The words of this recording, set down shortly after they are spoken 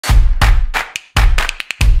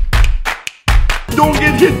Don't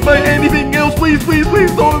get hit by anything else, please, please,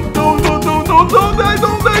 please. Don't die, don't die, don't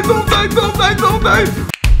die, don't die, don't die, don't die.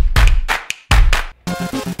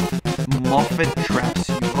 Muffet traps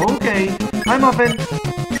you. Okay. Hi, Muffet.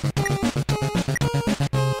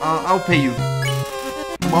 I'll pay you.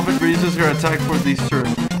 Muffet raises her attack for this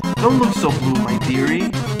turn. Don't look so blue, my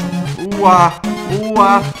dearie. Ooh ah, ooh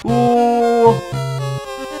ah, ooh.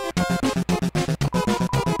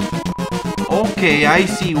 Okay, I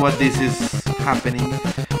see what this is happening.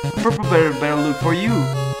 Purple better look for you.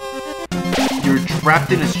 You're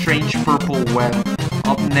trapped in a strange purple web.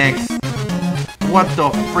 Up next. What the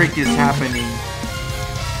frick is happening?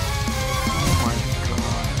 Oh my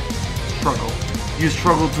god. Struggle. You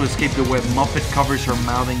struggle to escape the web. Muffet covers her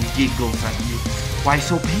mouth and giggles at you. Why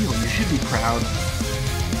so pale? You should be proud.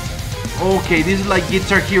 Okay, this is like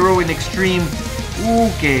Guitar Hero in extreme.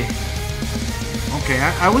 Okay. Okay,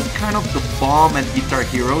 I was kind of the bomb at Guitar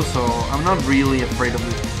Hero, so I'm not really afraid of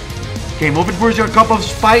this. Okay, Muffet, where's your cup of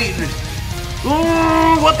spiders?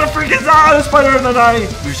 Ooh, what the frick is that? A spider in the eye!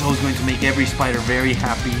 We're always going to make every spider very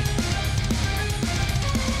happy.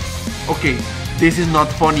 Okay, this is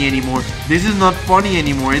not funny anymore. This is not funny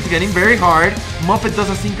anymore. It's getting very hard. Muffet does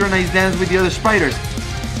a synchronized dance with the other spiders.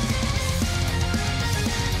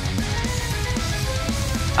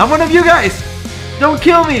 I'm one of you guys! Don't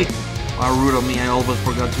kill me! How rude of me, I almost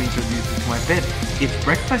forgot to introduce you to my pet. It's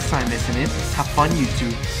breakfast time, isn't it? Have fun, you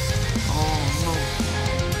two. Oh no.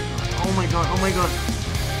 Oh my god, oh my god.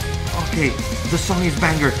 Okay, the song is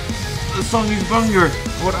banger. The song is banger.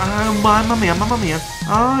 What? Mamma mia, mamma mia.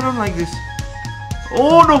 Oh, I don't like this.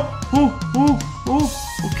 Oh no. Oh.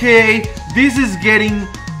 Okay, this is getting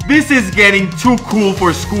too cool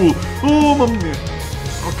for school. Oh, mamma mia.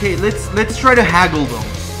 Okay, let's try to haggle them.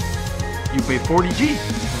 You pay 40G.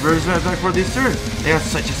 Reverse attack for this turn. They have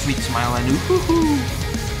such a sweet smile and ooh.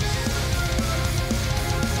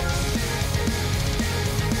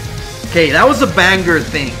 Okay, that was a banger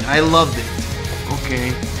thing. I loved it.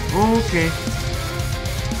 Okay.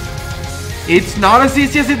 It's not as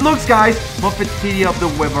easy as it looks, guys. Muffet, tidy up the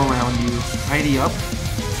web around you. Tidy up.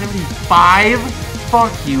 75?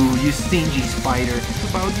 Fuck you, you stingy spider. It's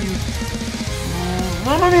about you.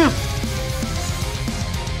 Mamma mia!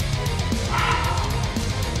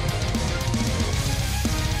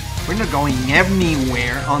 We're not going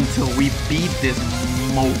anywhere until we beat this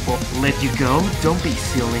mofo. Let you go? Don't be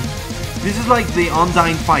silly. This is like the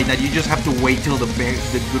Undying fight that you just have to wait till the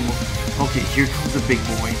good one. Okay, here comes the big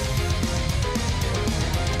boy.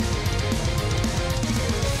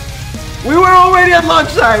 We were already at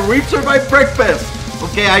lunchtime. We've survived breakfast.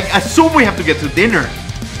 Okay, I assume we have to get to dinner.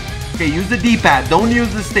 Okay, use the D-pad. Don't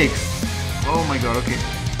use the sticks. Oh my god, okay.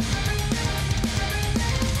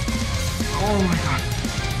 Oh my god.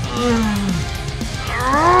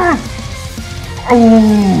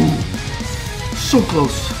 Oh, so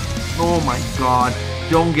close. Oh my god.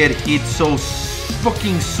 Don't get hit so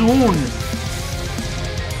fucking soon.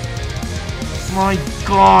 My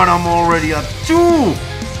god, I'm already at 2.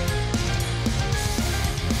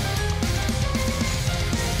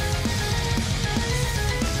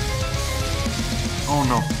 Oh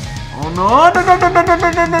no. Oh no.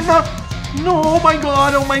 No. No, oh my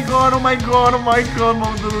god, oh my god, oh my god, oh my god,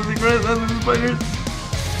 Mom, the secret and the spiders.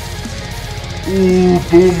 Ooh,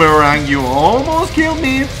 boomerang, you almost killed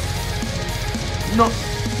me. No.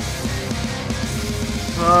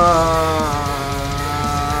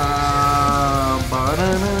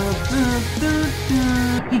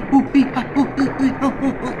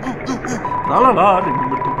 La la la,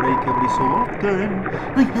 remember to break every so often.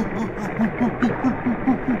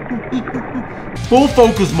 Full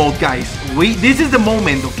focus mode, guys. This is the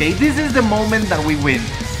moment, okay? This is the moment that we win.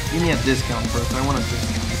 Give me a discount first. I want a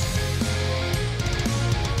discount.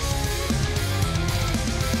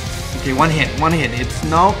 Okay, one hit. It's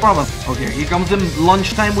no problem. Okay, here comes the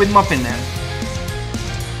lunchtime with Muffin Man.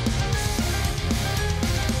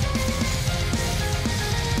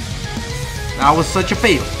 That was such a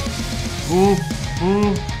fail. Ooh.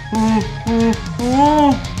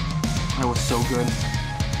 That was so good.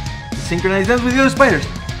 Synchronize dance with the other spiders.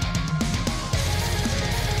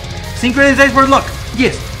 Synchronize dance for luck.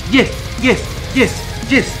 Yes.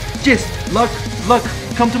 Luck.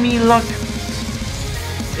 Come to me, luck.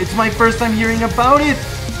 It's my first time hearing about it.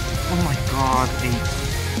 Oh my god,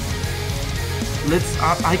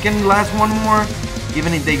 8. I can last one more.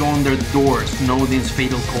 Even if they go on their doors, Nodin's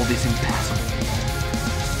fatal cold is impassable.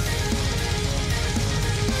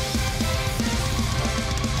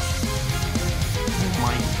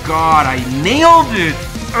 God, I nailed it!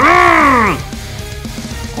 Urgh!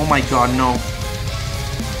 Oh my god, no.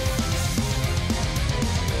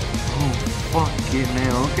 fucking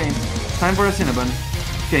hell. Okay, time for a Cinnabon.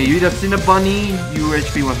 Okay, you eat a Cinnabunny, your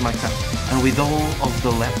HP was maxed out. And with all of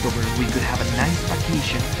the leftovers, we could have a nice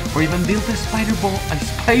vacation, or even build a spider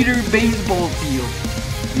baseball field.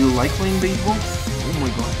 You like playing baseball? Oh my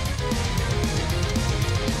god.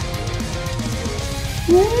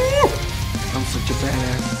 Woo! I'm such a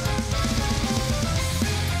badass.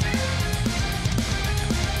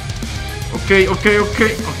 Okay.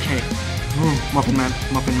 Muffin Man.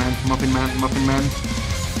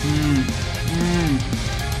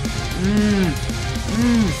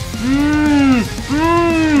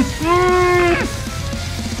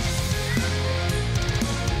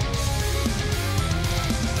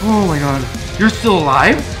 Oh my god, you're still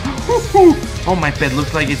alive? Oh, my pet,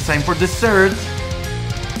 looks like it's time for dessert.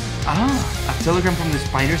 Ah, a telegram from the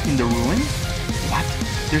spiders in the ruins? What?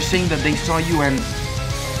 They're saying that they saw you and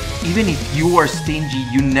even if you are stingy,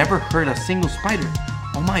 you never hurt a single spider.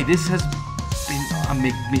 Oh my, this has been a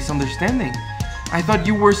misunderstanding. I thought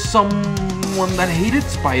you were someone that hated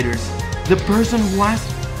spiders. The person who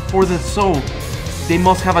asked for the soul. They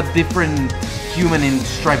must have a different human in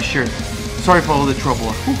striped shirt. Sorry for all the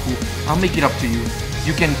trouble. I'll make it up to you.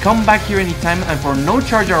 You can come back here anytime, and for no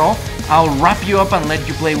charge at all, I'll wrap you up and let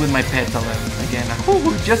you play with my pet again.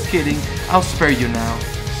 Just kidding. I'll spare you now.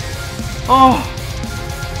 Oh,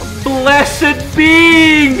 blessed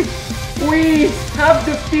being! We have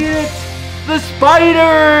defeated the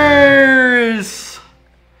spiders!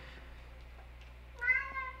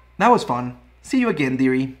 That was fun. See you again,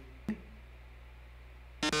 dearie.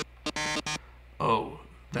 Oh,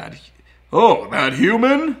 that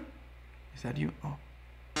human? Is that you? Oh.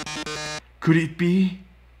 Could it be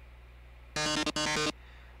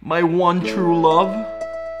my one true love?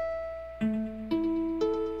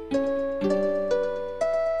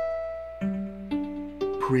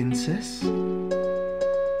 Princess?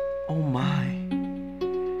 Oh my.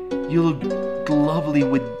 You look lovely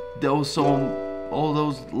with those all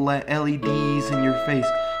those LEDs in your face.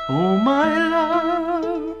 Oh my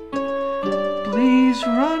love, please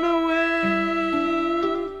run away.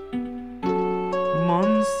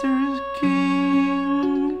 Monsters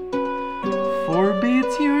King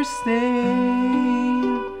forbids your stay.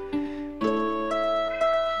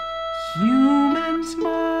 Humans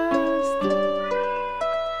must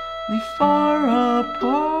live far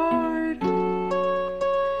apart,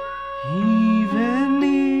 even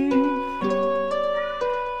if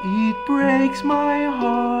it breaks my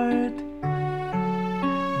heart.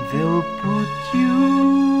 They'll put you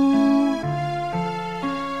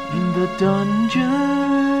in the dungeon.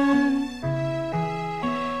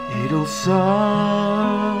 It'll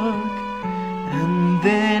suck, and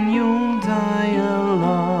then you'll die a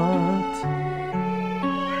lot.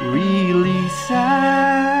 Really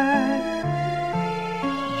sad,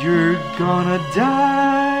 you're gonna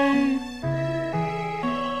die.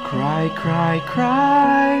 Cry, cry,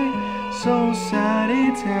 cry, so sad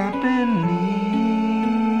it's happening.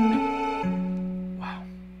 Wow.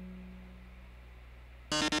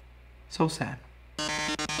 So sad.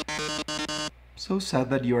 So sad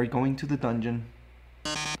that you are going to the dungeon.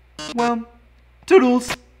 Well,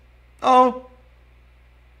 toodles. Oh.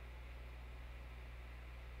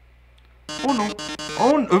 Oh no.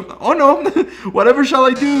 Oh no. Whatever shall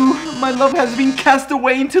I do? My love has been cast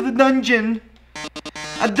away into the dungeon.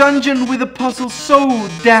 A dungeon with a puzzle so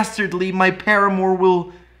dastardly my paramour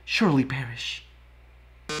will surely perish.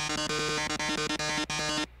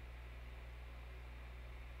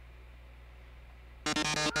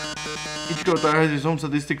 Each character has its own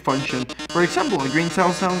sadistic function. For example, a green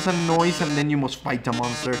tile sounds a noise and then you must fight a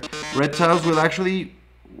monster. Red tiles will actually...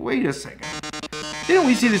 Wait a second. Didn't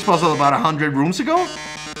we see this puzzle about 100 rooms ago?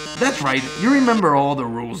 That's right, you remember all the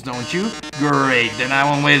rules, don't you? Great, then I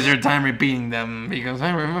won't waste your time repeating them, because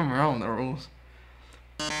I remember all the rules.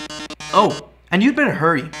 Oh, and you'd better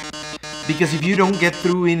hurry. Because if you don't get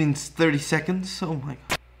through in 30 seconds, oh my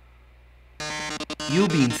god. You'll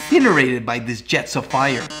be incinerated by these jets of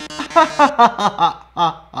fire.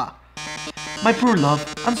 My poor love,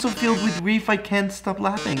 I'm so filled with grief I can't stop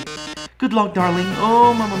laughing. Good luck, darling.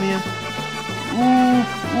 Oh, mamma mia. Ooh,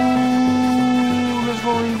 that's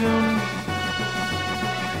falling down.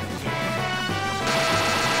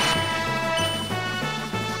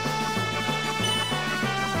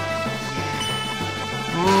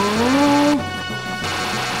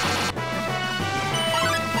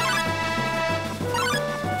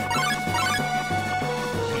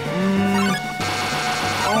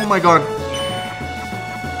 Oh my god.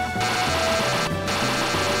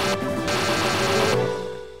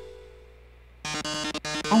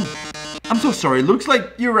 Oh, I'm so sorry. Looks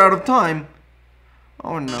like you're out of time.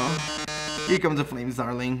 Oh no. Here comes the flames,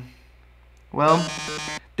 darling. Well,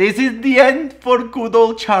 this is the end for good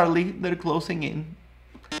old Charlie. They're closing in.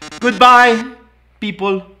 Goodbye,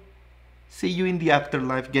 people. See you in the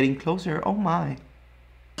afterlife, getting closer. Oh my.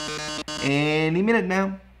 Any minute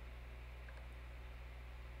now.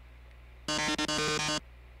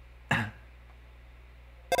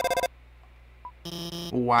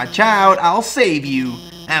 Watch out, I'll save you.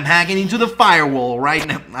 I'm hacking into the firewall right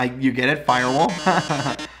now. You get it, firewall?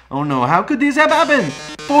 Oh no, how could this have happened?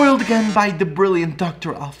 Foiled again by the brilliant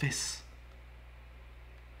Dr. Office.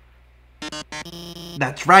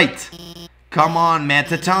 That's right. Come on,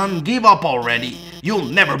 Metaton, give up already. You'll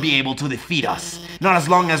never be able to defeat us. Not as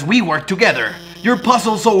long as we work together. Your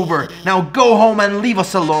puzzle's over. Now go home and leave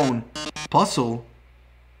us alone. Puzzle?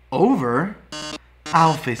 Over?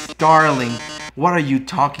 Alphys, darling, what are you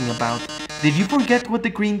talking about? Did you forget what the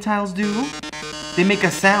green tiles do? They make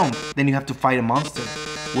a sound, then you have to fight a monster.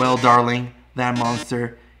 Well, darling, that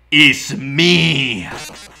monster is me.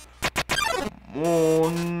 Oh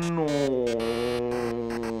no.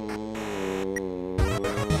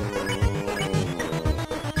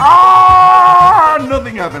 Ah!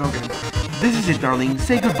 Nothing happened, okay. This is it, darling.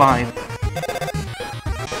 Say goodbye.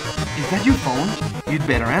 Is that your phone? You'd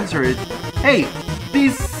better answer it. Hey,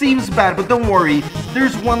 this seems bad, but don't worry.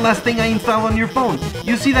 There's one last thing I installed on your phone.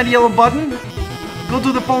 You see that yellow button? Go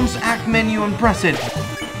to the phone's act menu and press it.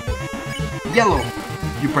 Yellow.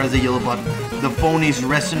 You press the yellow button. The phone is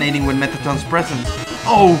resonating with Metaton's presence.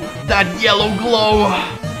 Oh, that yellow glow!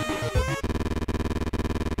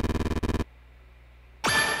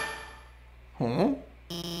 Huh?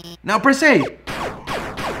 Now press A.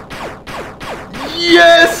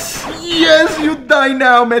 Yes! Yes, you die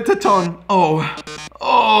now, Metaton. Oh,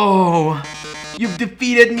 you've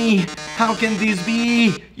defeated me. How can this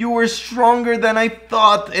be? You were stronger than I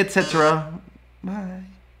thought, etc. Bye.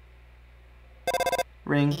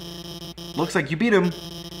 Ring. Looks like you beat him.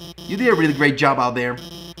 You did a really great job out there.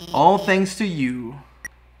 All thanks to you.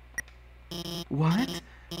 What?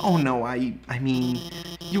 Oh no, I mean,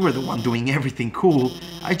 you were the one doing everything cool.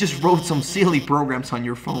 I just wrote some silly programs on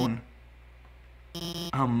your phone.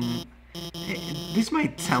 This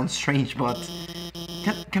might sound strange, but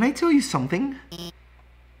can I tell you something?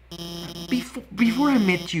 Before I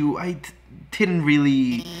met you, I didn't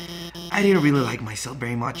really like myself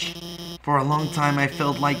very much. For a long time, I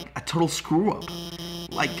felt like a total screw up.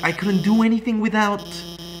 Like I couldn't do anything without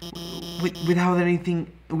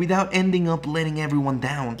ending up letting everyone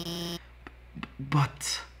down.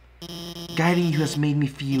 But guiding you has made me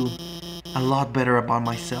feel a lot better about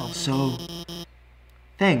myself. So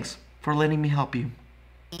thanks for letting me help you.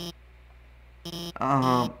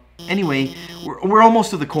 Anyway, we're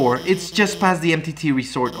almost to the core. It's just past the MTT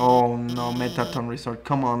resort. Oh no, Metaton resort.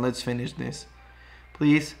 Come on, let's finish this.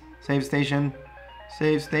 Please, save station.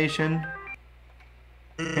 Save station.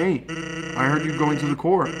 Hey, I heard you going to the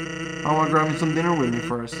core. I want to grab me some dinner with me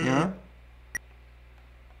first, yeah?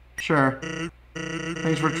 Sure.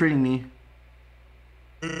 Thanks for treating me.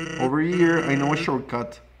 Over here, I know a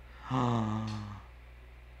shortcut.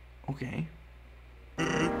 Okay.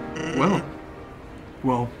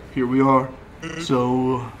 Well, here we are.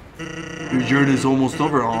 So, your journey is almost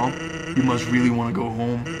over, huh? You must really want to go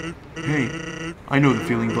home. Hey, I know the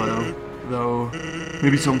feeling, but though,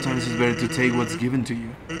 maybe sometimes it's better to take what's given to you.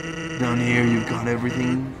 Down here, you've got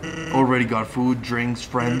everything. Already got food, drinks,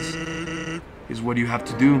 friends. Is what you have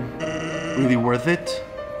to do. Really worth it?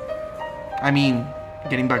 I mean,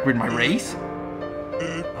 getting back with my race?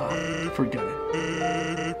 Forget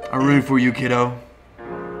it. I'm rooting for you, kiddo.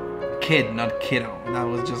 Kid, not kiddo. That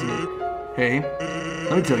was just me. Hey,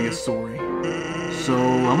 let me tell you a story. So,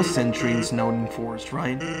 I'm a sentry in Snowden Forest,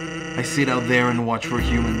 right? I sit out there and watch for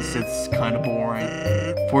humans. It's kind of boring.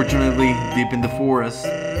 Fortunately, deep in the forest,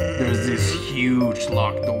 there's this huge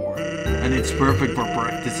locked door. And it's perfect for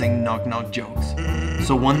practicing knock-knock jokes.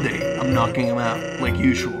 So one day, I'm knocking him out, like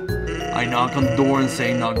usual. I knock on the door and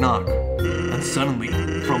say knock-knock. And suddenly,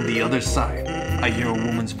 from the other side, I hear a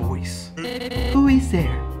woman's voice. Who is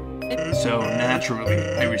there? So naturally,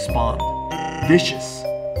 I respond, Vicious.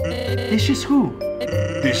 Vicious who?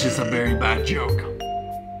 This is a very bad joke.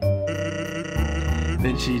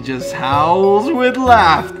 Then she just howls with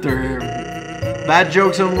laughter. Bad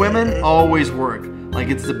jokes on women always work. Like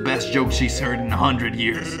it's the best joke she's heard in 100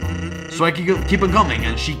 years. So I keep on coming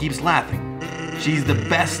and she keeps laughing. She's the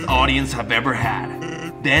best audience I've ever had.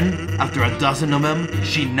 Then, after a dozen of them,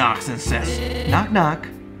 she knocks and says, knock knock.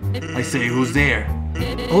 I say, who's there?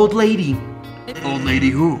 Old lady. Old lady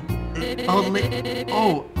who?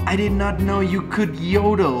 Oh, I did not know you could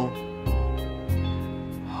yodel.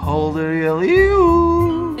 Hold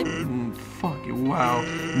you. Fuck. Wow.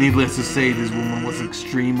 Needless to say, this woman was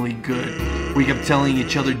extremely good. We kept telling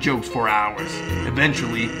each other jokes for hours.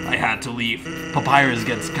 Eventually, I had to leave. Papyrus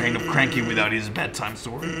gets kind of cranky without his bedtime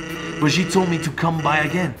story. But she told me to come by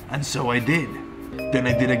again, and so I did. Then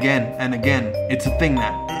I did again and again. It's a thing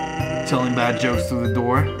now. Telling bad jokes through the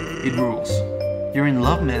door, it rules. You're in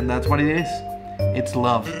love, man, that's what it is. It's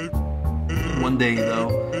love. One day,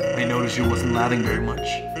 though, I noticed she wasn't laughing very much.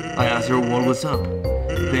 I asked her what was up.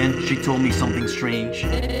 Then she told me something strange.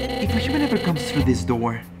 If a human ever comes through this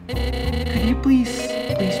door, could you please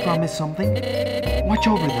promise something? Watch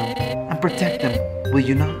over them and protect them, will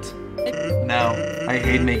you not? Now, I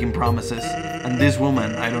hate making promises, and this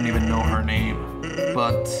woman, I don't even know her name.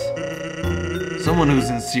 But someone who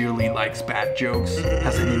sincerely likes bad jokes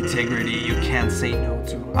has an integrity you can't say no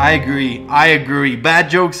to. I agree. Bad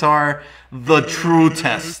jokes are the true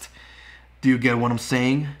test. Do you get what I'm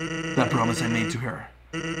saying? That promise I made to her.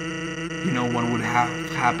 You know what would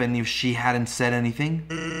have happened if she hadn't said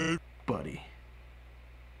anything? Buddy.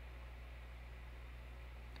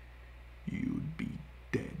 You'd be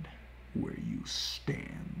dead where you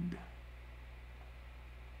stand.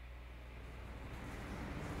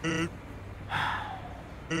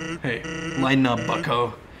 Hey, lighten up,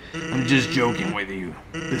 bucko. I'm just joking with you.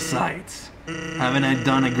 Besides, haven't I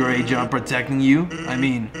done a great job protecting you? I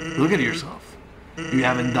mean, look at yourself. You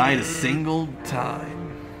haven't died a single time.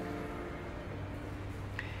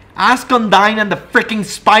 Ask Undyne and the freaking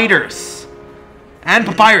spiders! And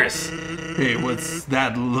Papyrus! Hey, what's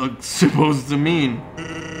that look supposed to mean?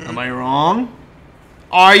 Am I wrong?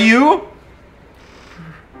 Are you?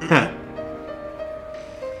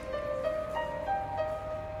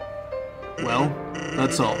 Well,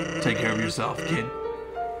 that's all. Take care of yourself, kid.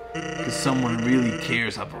 Because someone really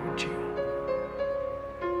cares about you.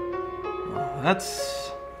 Oh, that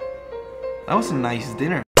was a nice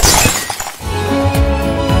dinner.